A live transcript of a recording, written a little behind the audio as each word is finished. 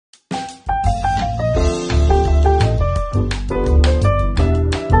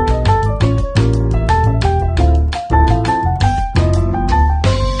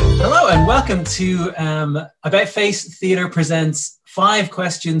welcome to About Face Theatre presents 5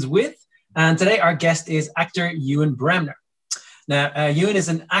 Questions With, and today our guest is actor Ewen Bremner. Now, Ewen is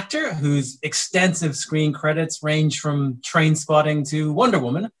an actor whose extensive screen credits range from Trainspotting to Wonder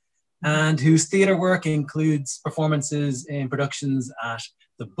Woman, and whose theatre work includes performances in productions at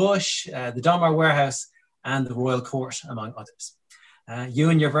the Bush, the Donmar Warehouse, and the Royal Court, among others.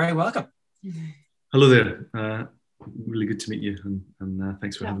 Ewen, you're very welcome. Hello there. Really good to meet you, and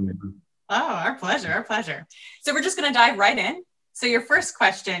thanks for having me. Oh, our pleasure, our pleasure. So we're just going to dive right in. So your first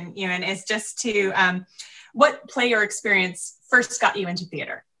question, Ewen, is just to what play or experience first got you into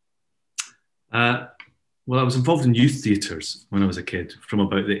theatre? Well, I was involved in youth theatres when I was a kid, from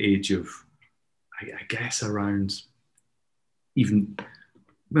about the age of, I guess, around even,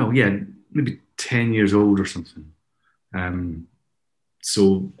 well, yeah, maybe 10 years old or something.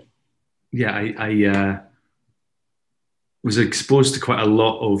 So, yeah, I was exposed to quite a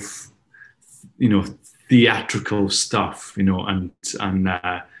lot of, theatrical stuff, and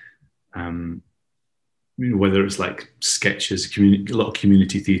whether it's like sketches, a lot of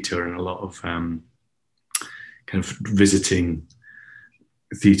community theatre and a lot of kind of visiting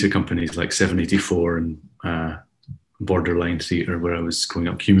theatre companies like 784 and Borderline Theatre, where I was going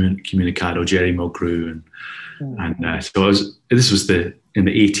up Communicado, Jerry Mulgrew, and so this was in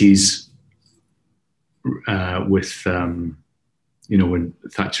the 80s. With when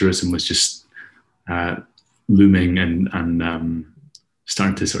Thatcherism was just looming and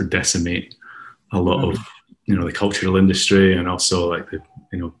starting to sort of decimate a lot of the cultural industry, and also like a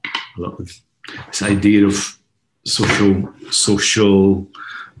lot of this idea of social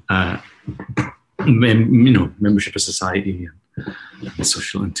membership of society and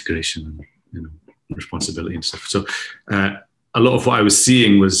social integration and responsibility and stuff. So a lot of what I was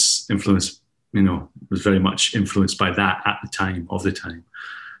seeing was influenced. Was very much influenced by that at the time,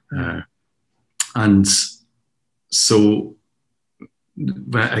 and so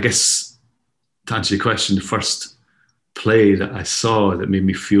I guess to answer your question, the first play that I saw that made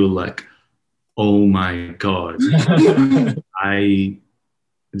me feel like, oh my God,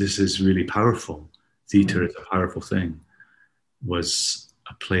 this is really powerful. Theatre is a powerful thing. Was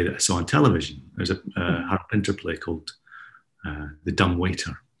a play that I saw on television. There's a Harold Pinter play called The Dumb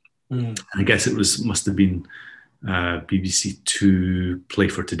Waiter. And I guess it must have been BBC Two Play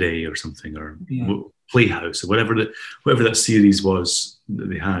for Today or something, or Playhouse, or whatever that series was that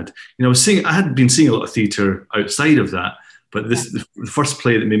they had. I had been seeing a lot of theatre outside of that, but the first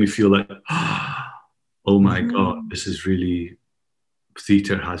play that made me feel like, oh my God, this is really,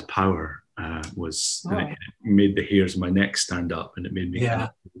 theatre has power. It made the hairs on my neck stand up, and it made me kind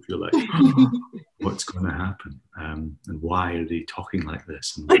of feel like, what's going to happen, and why are they talking like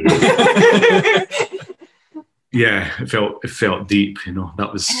this? And, it felt deep.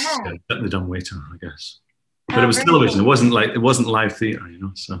 That was The Dumb Waiter, I guess. But it was television. It wasn't live theatre.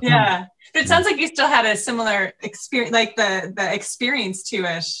 So yeah, but it sounds like you still had a similar experience, like the experience to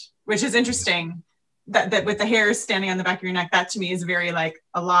it, which is interesting. That with the hairs standing on the back of your neck, that to me is very like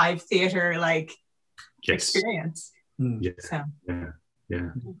a live theatre experience. Yeah, so. Yeah,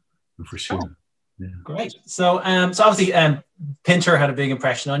 for sure. Oh, yeah. Great. So obviously Pinter had a big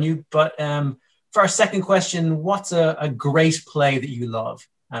impression on you, but for our second question, what's a great play that you love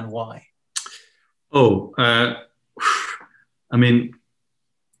and why? Oh, I mean,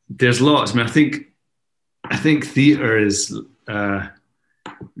 there's lots. I mean, I think theatre is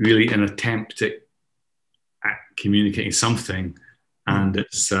really an attempt at communicating something, and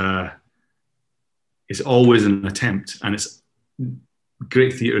it's always an attempt, and it's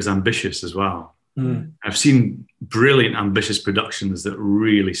great theatre is ambitious as well. I've seen brilliant ambitious productions that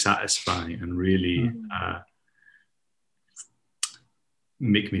really satisfy and really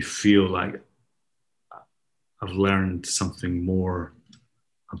make me feel like I've learned something more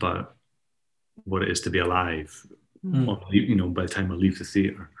about what it is to be alive, by the time I leave the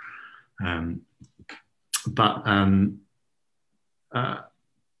theatre. But I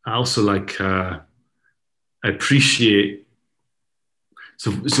also I appreciate.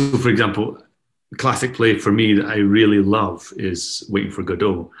 So for example, the classic play for me that I really love is Waiting for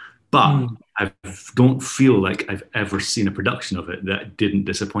Godot. But I don't feel like I've ever seen a production of it that didn't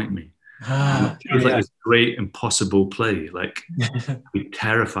disappoint me. It feels like this great impossible play. Like I'd be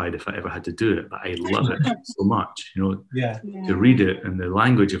terrified if I ever had to do it, but I love it so much. To read it and the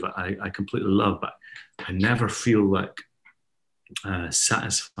language of it, I completely love. But I never feel like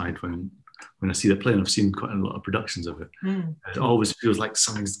satisfied when I see the play, and I've seen quite a lot of productions of it. It always feels like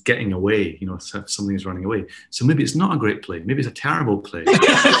something's getting away, something's running away. So maybe it's not a great play. Maybe it's a terrible play.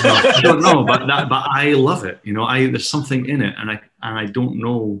 I don't know, but I love it. There's something in it, and I don't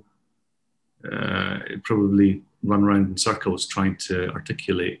know probably run around in circles trying to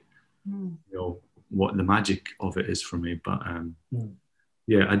articulate, you know, what the magic of it is for me. But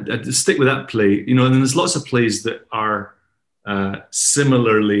yeah, I'd stick with that play. You know, and there's lots of plays that are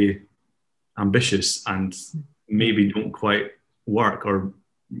similarly ambitious and maybe don't quite work, or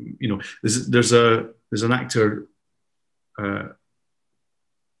you know, there's an actor who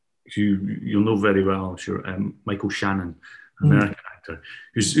you'll know very well, I'm sure, Michael Shannon, American actor,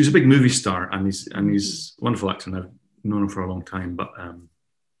 who's a big movie star, and he's a wonderful actor, and I've known him for a long time. But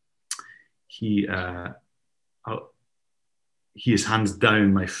he is hands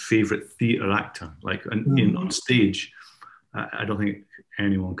down my favourite theatre actor. Like on stage, I don't think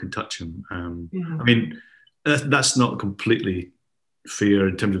anyone can touch him. I mean, that's not completely fair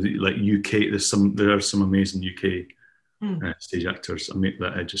in terms of like UK. There are some amazing UK stage actors. I mean,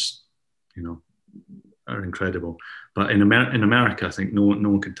 that I just, you know, are incredible. But in America, I think no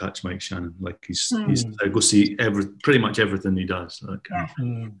one can touch Mike Shannon. Like he's I go see pretty much everything he does. Like, I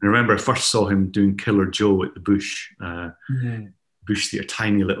remember I first saw him doing Killer Joe at the Bush Bush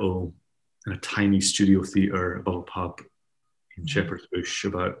Theatre, in a tiny studio theatre above a pub in Shepherd's Bush,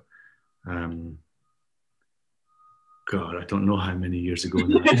 about God, I don't know how many years ago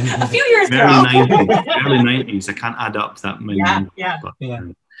now. A few years ago. Early 90s. I can't add up that many.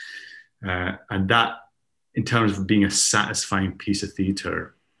 And that, in terms of being a satisfying piece of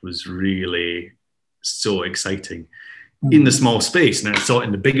theatre, was really so exciting in the small space. And I saw it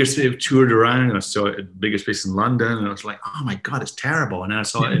in the bigger space. I've toured around, and I saw it in the bigger space in London, and I was like, oh my God, it's terrible. And then I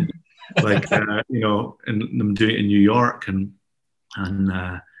saw it in, like, you know, and them doing it in New York, and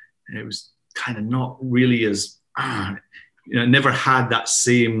it was kind of not really as, you know, never had that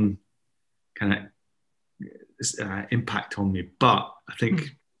same kind of impact on me. But I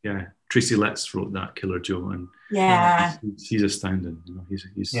think, Tracy Letts wrote that Killer Joe, and he's astounding. You know, he's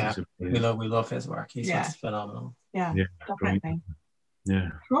we love his work. He's phenomenal. Yeah, definitely. Yeah,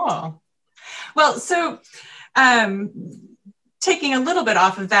 cool. Well, so taking a little bit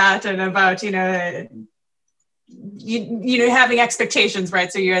off of that and about, you know, having expectations,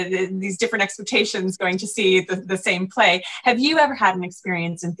 right? So you had these different expectations going to see the same play. Have you ever had an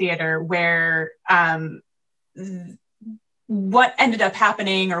experience in theater where what ended up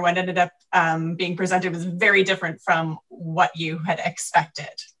happening or what ended up being presented was very different from what you had expected?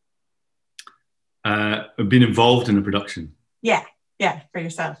 I've been involved in a production. Yeah, for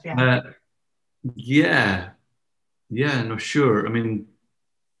yourself. No, sure. I mean,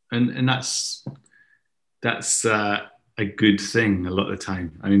 and that's a good thing a lot of the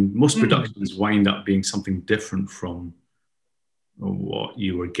time. I mean, most productions wind up being something different from what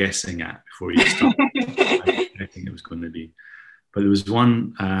you were guessing at before you started. I think it was going to be. But there was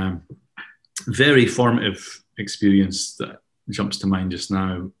one very formative experience that jumps to mind just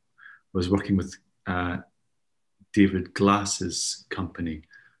now. Was working with David Glass's company,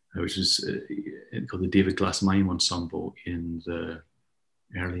 which was called the David Glass Mime Ensemble in the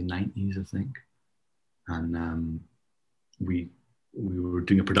early 90s, I think. And we were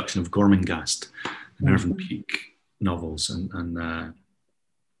doing a production of Gormenghast, the Mervyn Peake novels,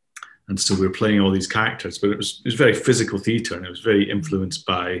 and so we were playing all these characters, but it was very physical theatre, and it was very influenced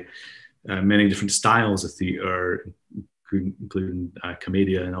by many different styles of theatre, including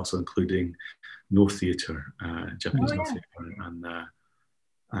commedia, and also including no theatre, Japanese no theatre,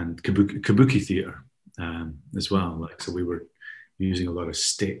 and kabuki theatre as well. Like, so we were using a lot of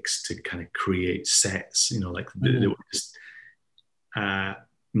sticks to kind of create sets, you know, like they were just,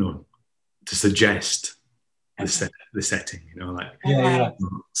 to suggest the setting, you know, like.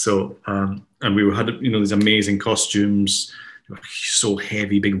 So, and we had, you know, these amazing costumes, so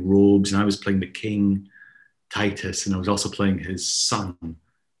heavy, big robes, and I was playing the king, Titus, and I was also playing his son,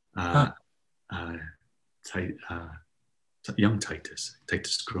 young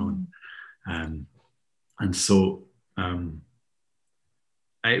Titus grown, and so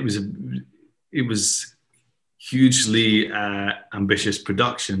it was hugely ambitious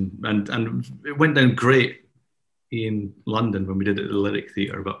production, and it went down great in London when we did it at the Lyric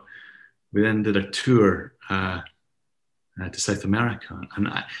Theatre, but we then did a tour to South America, and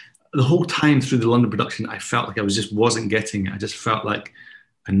the whole time through the London production, I felt like I wasn't getting it. I just felt like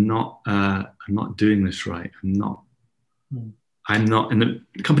I'm not doing this right. I'm not. And the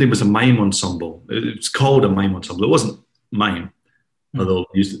company was a mime ensemble. It's called a mime ensemble. It wasn't mime, although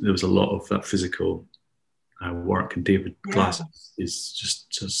there was a lot of that physical work. And David Glass is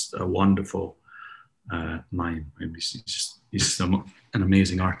just a wonderful mime. He's an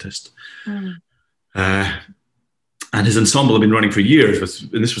amazing artist. And his ensemble had been running for years,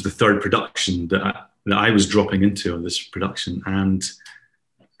 and this was the third production that I was dropping into on this production. And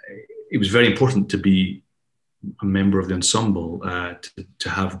it was very important to be a member of the ensemble, to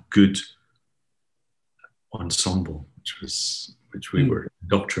have good ensemble, which we were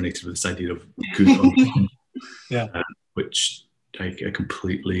indoctrinated with this idea of good ensemble, which I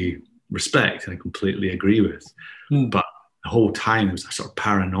completely respect and I completely agree with. But the whole time there was a sort of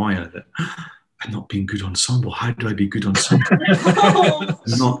paranoia that I'm not being good ensemble. How do I be good ensemble?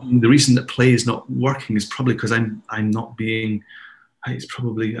 The reason that play is not working is probably because I'm not being. It's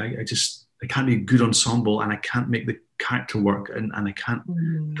probably I can't be a good ensemble, and I can't make the character work, and I can't.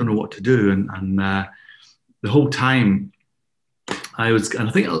 Don't know what to do, and the whole time I was, and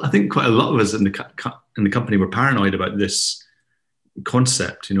I think quite a lot of us in the company were paranoid about this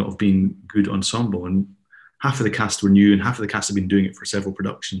concept, of being good ensemble, and half of the cast were new, and half of the cast had been doing it for several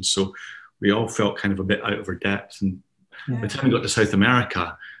productions, so we all felt kind of a bit out of our depth. And by the time we got to South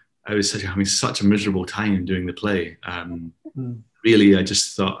America, I was having such a miserable time doing the play. Really, I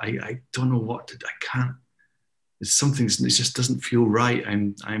just thought, I don't know what to do. I can't. It's something. It just doesn't feel right.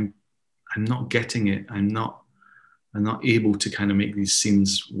 I'm not getting it. I'm not able to kind of make these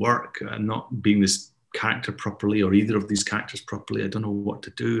scenes work. I'm not being this character properly, or either of these characters properly. I don't know what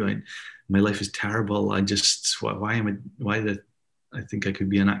to do. My life is terrible. I think I could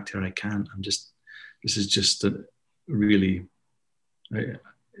be an actor. I can't. This is just really a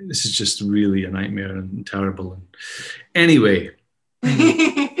nightmare and terrible. And anyway,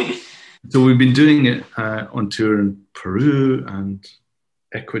 so we've been doing it on tour in Peru and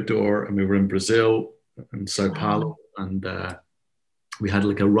Ecuador, and we were in Brazil and Sao Paulo, and we had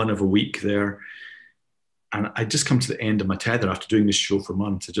like a run of a week there. And I just come to the end of my tether after doing this show for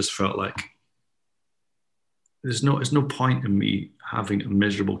months. I just felt like there's no point in me having a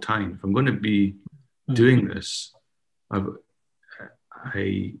miserable time. If I'm going to be doing this, I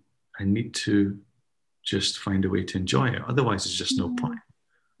need to just find a way to enjoy it. Otherwise, it's just no point.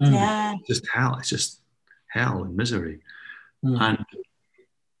 Yeah. It's just hell. It's just hell and misery. And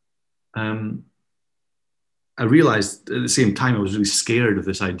I realized at the same time I was really scared of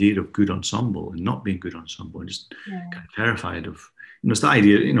this idea of good ensemble and not being good ensemble, and just kind of terrified of, it's the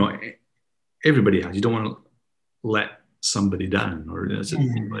idea, everybody has. You don't want to let somebody down, or it's a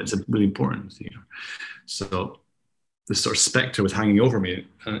really important thing. So this sort of spectre was hanging over me,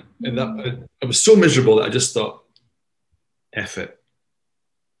 and that I was so miserable that I just thought, F it.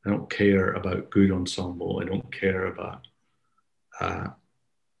 I don't care about good ensemble. I don't care about,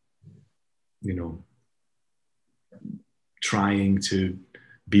 trying to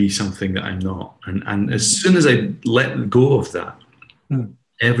be something that I'm not. And as soon as I let go of that,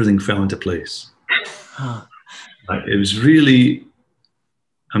 everything fell into place. It was really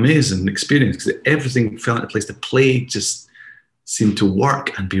amazing experience, because everything fell into place. The play just seemed to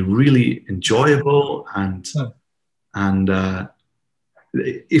work and be really enjoyable. And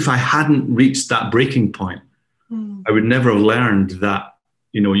if I hadn't reached that breaking point, I would never have learned that,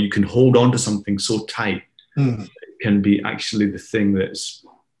 you can hold on to something so tight. It can be actually the thing that's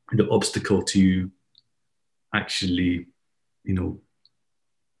the obstacle to you actually,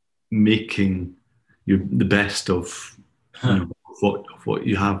 making the best of, what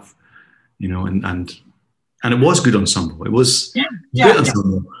you have, and it was good ensemble. It was great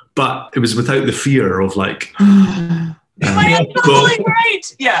ensemble, but it was without the fear of like, am I totally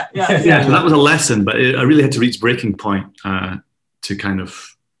right? Yeah. So that was a lesson, but I really had to reach breaking point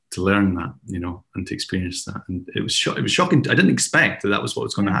to learn that, and to experience that. And it was shocking. I didn't expect that was what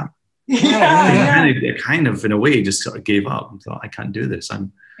was going to happen. I kind of, in a way, just sort of gave up and thought, I can't do this. So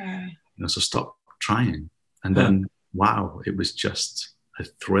stop trying. And then, wow, it was just a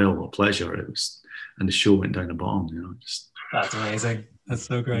thrill, a pleasure. And the show went down a bomb. That's amazing. That's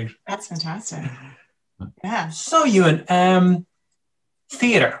so great. That's fantastic. Yeah. So, Ewen,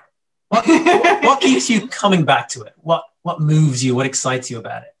 theatre. What keeps you coming back to it? What moves you? What excites you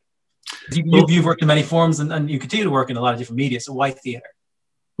about it? You've worked in many forms, and you continue to work in a lot of different media. So why theatre?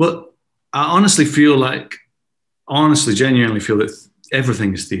 Well, I genuinely feel that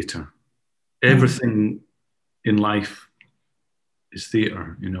everything is theatre. Everything in life is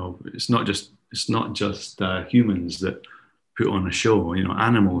theatre. It's not just humans that put on a show.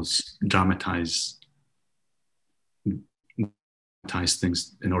 Animals dramatize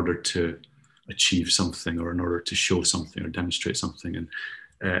things in order to achieve something, or in order to show something or demonstrate something.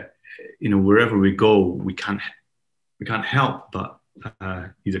 And wherever we go, we can't help but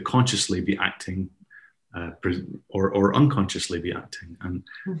either consciously be acting or unconsciously be acting. And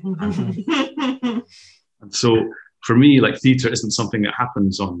so for me, like, theatre isn't something that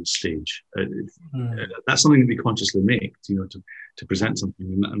happens on the stage. That's something that we consciously make, to present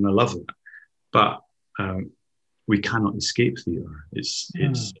something, and I love that. But we cannot escape theatre. It's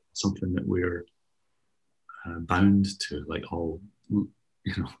something that we're bound to, like all,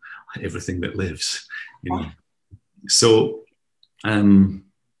 everything that lives, So, even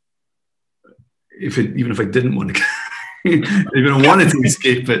if I didn't want to, even I wanted to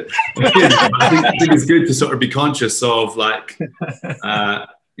escape it, I think it's good to sort of be conscious of, like,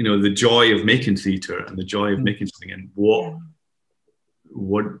 the joy of making theatre and the joy of making something, and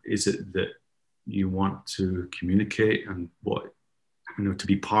what is it that you want to communicate, and what, to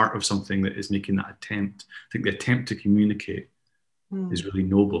be part of something that is making that attempt. I think the attempt to communicate is really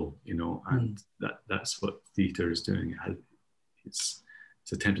noble, and that's what theatre is doing. It's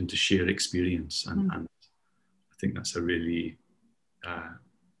attempting to share experience, and I think that's a really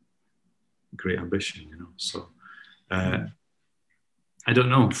great ambition, So I don't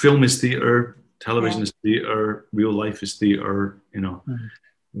know. Film is theatre, television is theatre, real life is theatre.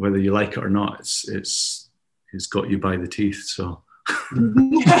 Whether you like it or not, it's got you by the teeth. So.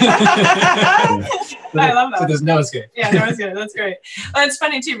 I love that. So there's no escape. Yeah, no escape. That's great. Well, it's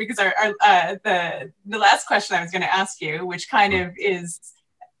funny too, because the last question I was going to ask you, which kind of is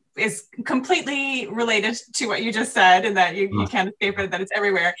completely related to what you just said, and that you can't escape it, that it's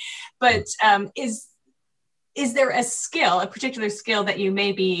everywhere. But is there a particular skill that you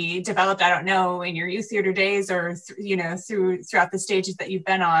maybe developed, I don't know, in your youth theatre days, or throughout the stages that you've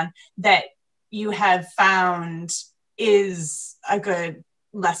been on, that you have found is a good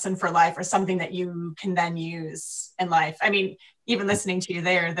lesson for life, or something that you can then use in life? I mean, even listening to you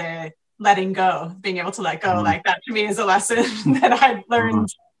there, the letting go, being able to let go, like that to me is a lesson that I've learned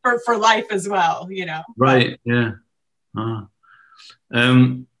for life as well, Right, yeah.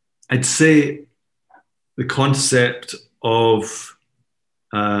 I'd say the concept of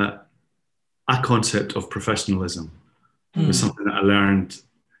professionalism was something that I learned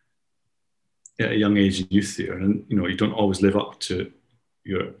at a young age in youth theatre, and you don't always live up to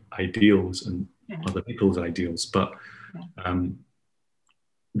your ideals and other people's ideals, but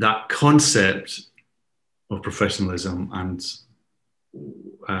that concept of professionalism and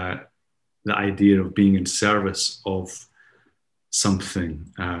the idea of being in service of something,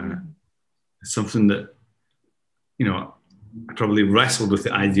 something that I probably wrestled with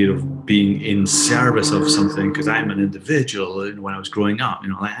the idea of being in service of something, because I'm an individual. When I was growing up,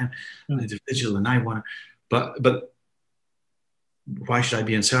 like, I'm an individual and I want to, but why should I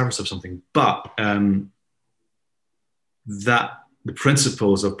be in service of something? But that the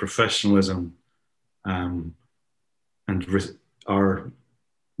principles of professionalism and are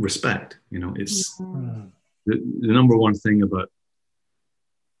respect. It's the number one thing about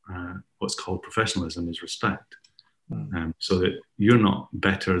what's called professionalism is respect. So that you're not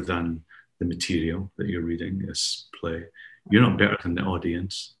better than the material that you're reading, this play. You're not better than the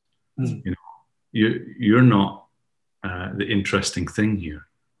audience. You're not the interesting thing here.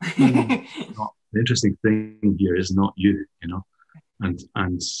 The interesting thing here is not you, and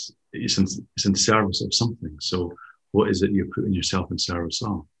it's in service of something. So what is it you're putting yourself in service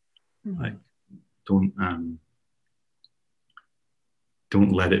of? Like, don't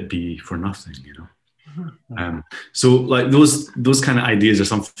let it be for nothing, So like those kind of ideas are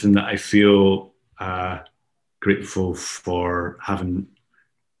something that I feel grateful for having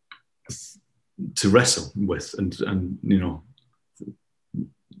to wrestle with, and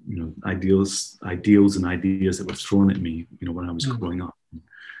ideals and ideas that were thrown at me, when I was growing up.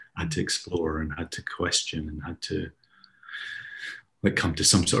 I had to explore and had to question and had to come to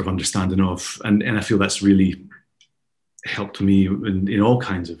some sort of understanding of, and I feel that's really helped me in all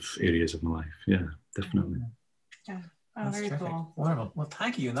kinds of areas of my life. Yeah, definitely. Yeah. Oh, that's very terrific. Cool. Wonderful. Well,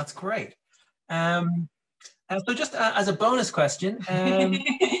 thank you. That's great. So just as a bonus question,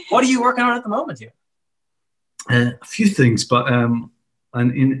 what are you working on at the moment here? A few things, but and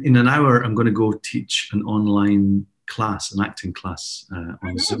in an hour, I'm going to go teach an online class, an acting class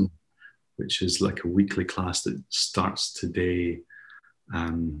on Zoom, which is like a weekly class that starts today.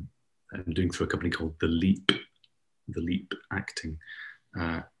 I'm doing through a company called The Leap Acting.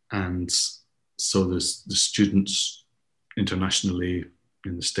 And so there's the students internationally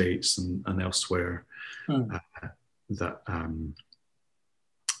in the States and elsewhere that are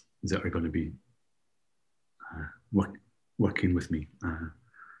going to be working with me. And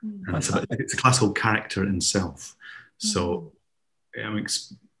it's a class called Character in Self. So I'm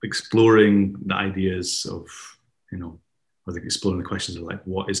exploring the ideas of, or exploring the questions of like,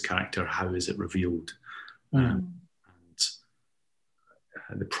 what is character? How is it revealed? And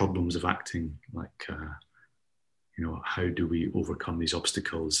the problems of acting, like, how do we overcome these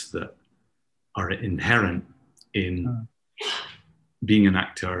obstacles that are inherent in being an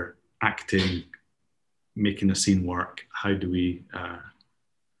actor, acting, making a scene work? How do we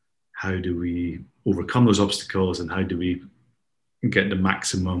how do we overcome those obstacles, and how do we get the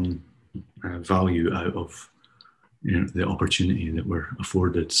maximum value out of the opportunity that we're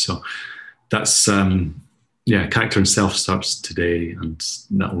afforded. So that's Character and Self starts today, and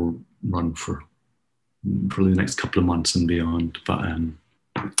that will run for probably the next couple of months and beyond. But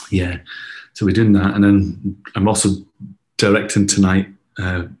so we're doing that, and then I'm also directing tonight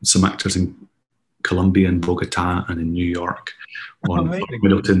some actors in Colombia and Bogota and in New York on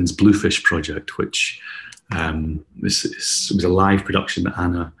Middleton's Bluefish project, which was a live production that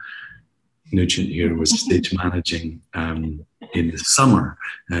Anna Nugent here was stage managing in the summer.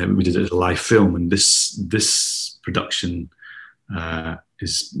 We did it as a live film, and this production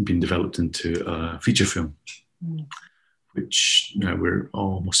is being developed into a feature film, which we're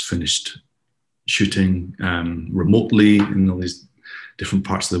almost finished shooting remotely in all these different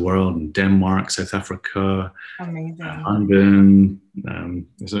parts of the world, in Denmark, South Africa, London.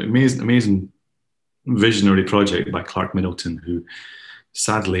 It's an amazing visionary project by Clark Middleton, who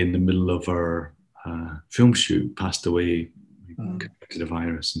sadly in the middle of our film shoot passed away, contracted a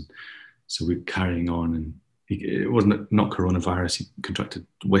virus, and so we're carrying on. And it wasn't not coronavirus; he contracted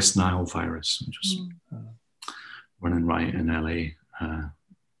West Nile virus, which was running riot in LA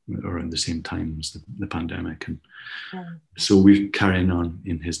around the same time as the pandemic, and so we're carrying on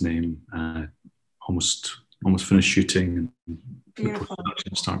in his name. Almost finished shooting, and the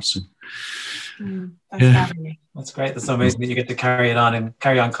post-production starts soon. That's great. That's so amazing that you get to carry it on and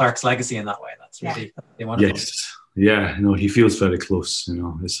carry on Clark's legacy in that way. That's really wonderful. Yes, yeah. He feels very close.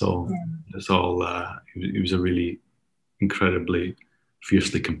 It's all. He was a really incredibly,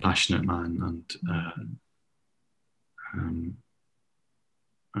 fiercely compassionate man,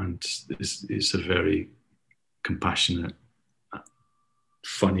 and it's a very compassionate,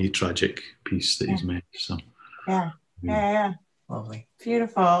 funny, tragic piece that he's made. So lovely,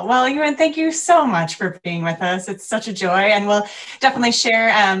 beautiful. Well, Ewen, thank you so much for being with us. It's such a joy, and we'll definitely share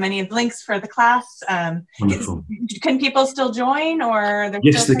any of the links for the class. Wonderful. Can people still join, or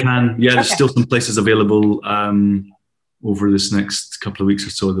yes, they can. Yeah, there's still some places available over this next couple of weeks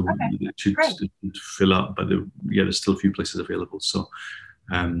or so. It should fill up, but there's still a few places available. So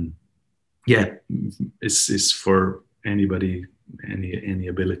it's for anybody, any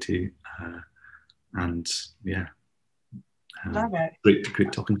ability, and love it.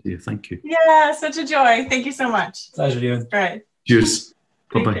 Great talking to you. Thank you. Yeah, such a joy. Thank you so much. Pleasure, Ewen. All right. Cheers.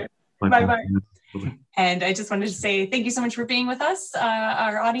 Bye-bye. Bye-bye. And I just wanted to say thank you so much for being with us,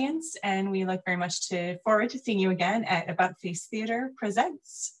 our audience, and we look very much forward to seeing you again at AboutFACE Theatre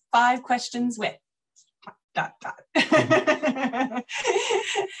presents 5 Questions with ...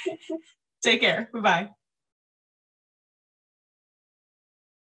 Take care. Bye-bye.